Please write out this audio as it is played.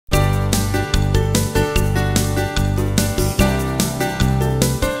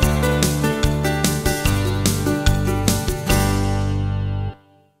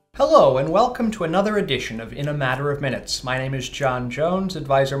Hello and welcome to another edition of In a Matter of Minutes. My name is John Jones,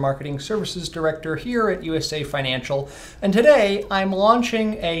 Advisor Marketing Services Director here at USA Financial, and today I'm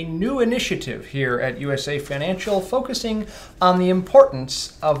launching a new initiative here at USA Financial focusing on the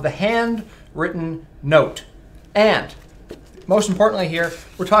importance of the handwritten note. And most importantly here,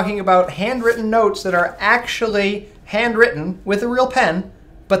 we're talking about handwritten notes that are actually handwritten with a real pen,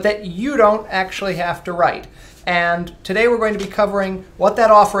 but that you don't actually have to write. And today we're going to be covering what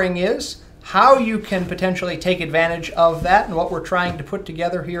that offering is, how you can potentially take advantage of that, and what we're trying to put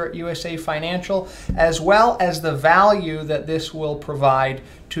together here at USA Financial, as well as the value that this will provide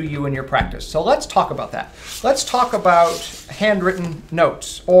to you in your practice. So let's talk about that. Let's talk about handwritten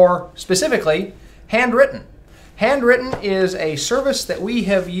notes, or specifically, handwritten. Handwrytten is a service that we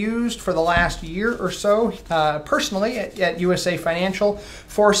have used for the last year or so personally at USA Financial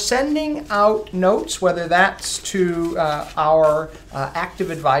for sending out notes, whether that's to our active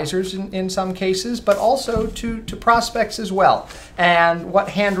advisors in some cases, but also to prospects as well. And what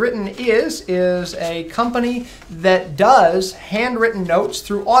Handwrytten is a company that does handwritten notes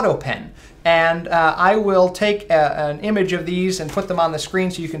through AutoPen. And I will take an image of these and put them on the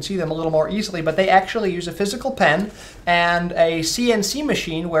screen so you can see them a little more easily, but they actually use a physical pen and a CNC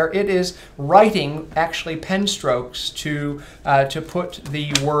machine where it is writing actually pen strokes to put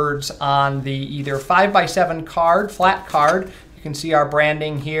the words on the either 5x7 card, flat card. You can see our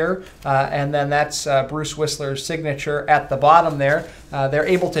branding here, and then that's Bruce Whistler's signature at the bottom there. They're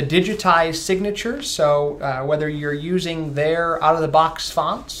able to digitize signatures, so whether you're using their out-of-the-box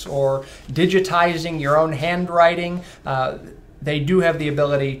fonts or digitizing your own handwriting, they do have the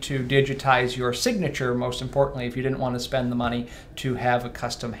ability to digitize your signature, most importantly, if you didn't want to spend the money to have a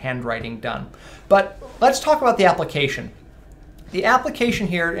custom handwriting done. But let's talk about the application. The application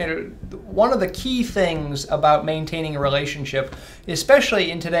here, one of the key things about maintaining a relationship, especially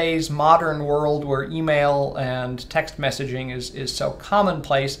in today's modern world where email and text messaging is so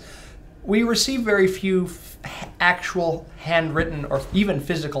commonplace, we receive very few actual handwritten or even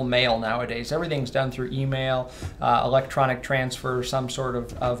physical mail nowadays. Everything's done through email, electronic transfer, some sort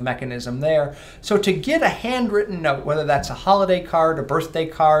of mechanism there. So to get a handwritten note, whether that's a holiday card, a birthday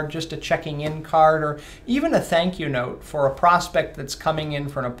card, just a checking in card, or even a thank you note for a prospect that's coming in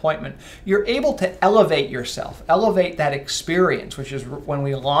for an appointment, you're able to elevate yourself, elevate that experience, which is when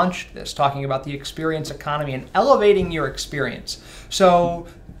we launched this, talking about the experience economy and elevating your experience. So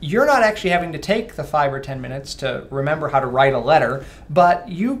you're not actually having to take the 5 or 10 minutes to remember how to write a letter, but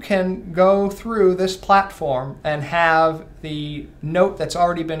you can go through this platform and have the note that's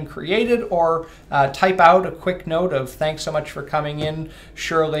already been created, or type out a quick note of thanks so much for coming in,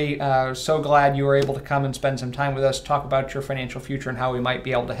 Shirley, so glad you were able to come and spend some time with us, talk about your financial future and how we might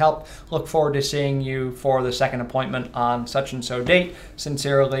be able to help. Look forward to seeing you for the second appointment on such and so date.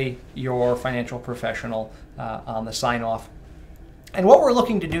 Sincerely, your financial professional on the sign-off. And what we're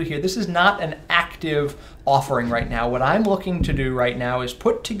looking to do here, this is not an active offering right now. What I'm looking to do right now is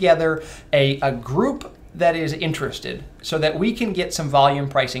put together a group that is interested so that we can get some volume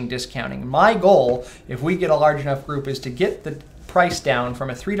pricing discounting. My goal, if we get a large enough group, is to get the price down from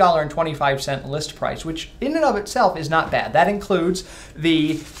a $3.25 list price, which in and of itself is not bad. That includes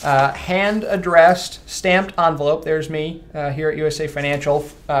the hand-addressed stamped envelope, there's me here at USA Financial,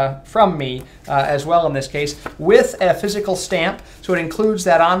 from me as well in this case, with a physical stamp. So it includes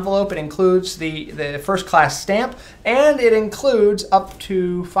that envelope, it includes the first-class stamp, and it includes up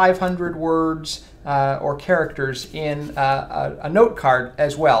to 500 words or characters in a note card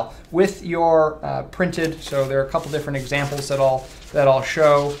as well, with your printed, so there are a couple different examples that I'll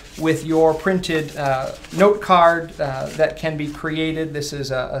show, with your printed note card that can be created. This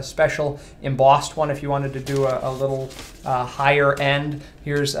is a special embossed one if you wanted to do a little higher end.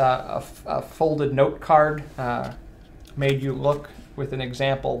 Here's a folded note card, made you look, with an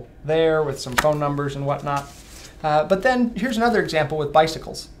example there with some phone numbers and whatnot. But then here's another example with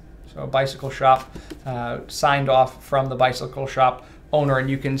bicycles. So a bicycle shop, signed off from the bicycle shop owner, and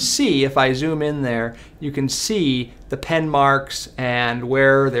you can see, if I zoom in there, you can see the pen marks and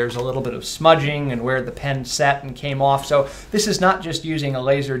where there's a little bit of smudging and where the pen set and came off. So this is not just using a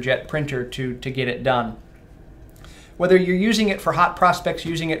laser jet printer to get it done. Whether you're using it for hot prospects,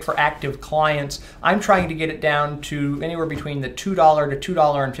 using it for active clients, I'm trying to get it down to anywhere between the $2 to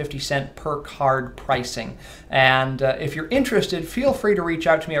 $2.50 per card pricing. And if you're interested, feel free to reach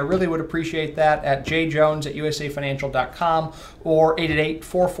out to me. I really would appreciate that at jjones@usafinancial.com, or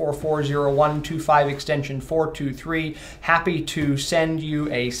 888-444-0125 extension 423. Happy to send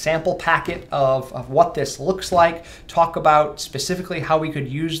you a sample packet of what this looks like, talk about specifically how we could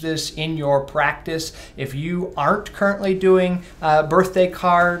use this in your practice. If you aren't currently doing birthday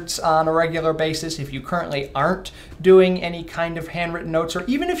cards on a regular basis, if you currently aren't doing any kind of handwritten notes, or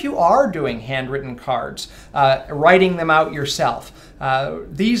even if you are doing handwritten cards, writing them out yourself.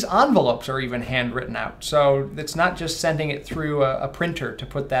 These envelopes are even handwritten out, so it's not just sending it through a printer to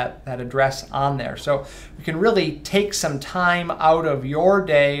put that address on there. So you can really take some time out of your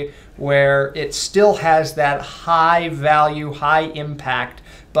day where it still has that high value, high impact,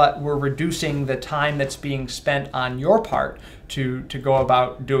 but we're reducing the time that's being spent on your part to go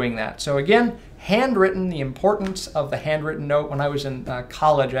about doing that. So again, handwritten, the importance of the handwritten note. When I was in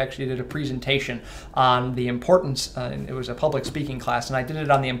college, I actually did a presentation on the importance, it was a public speaking class, and I did it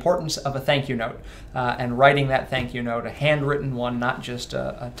on the importance of a thank you note and writing that thank you note, a handwritten one, not just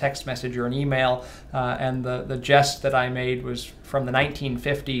a text message or an email. And the jest that I made was from the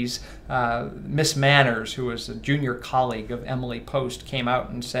 1950s. Miss Manners, who was a junior colleague of Emily Post, came out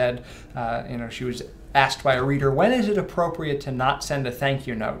and said, she was asked by a reader, when is it appropriate to not send a thank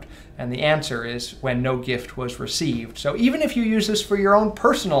you note? And the answer is when no gift was received. So even if you use this for your own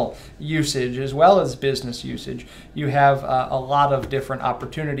personal usage as well as business usage, you have a lot of different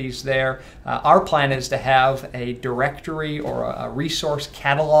opportunities there. Our plan is to have a directory or a resource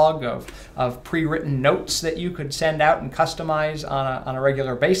catalog of pre-written notes that you could send out and customize on a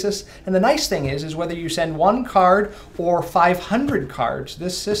regular basis. And the nice thing is whether you send one card or 500 cards,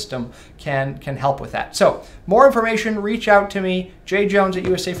 this system can help with that. So more information, reach out to me,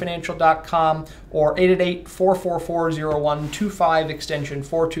 jjones@usafinancial.com or 888-444-0125 extension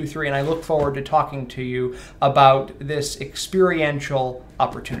 423, and I look forward to talking to you about this experiential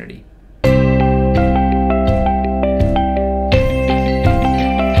opportunity.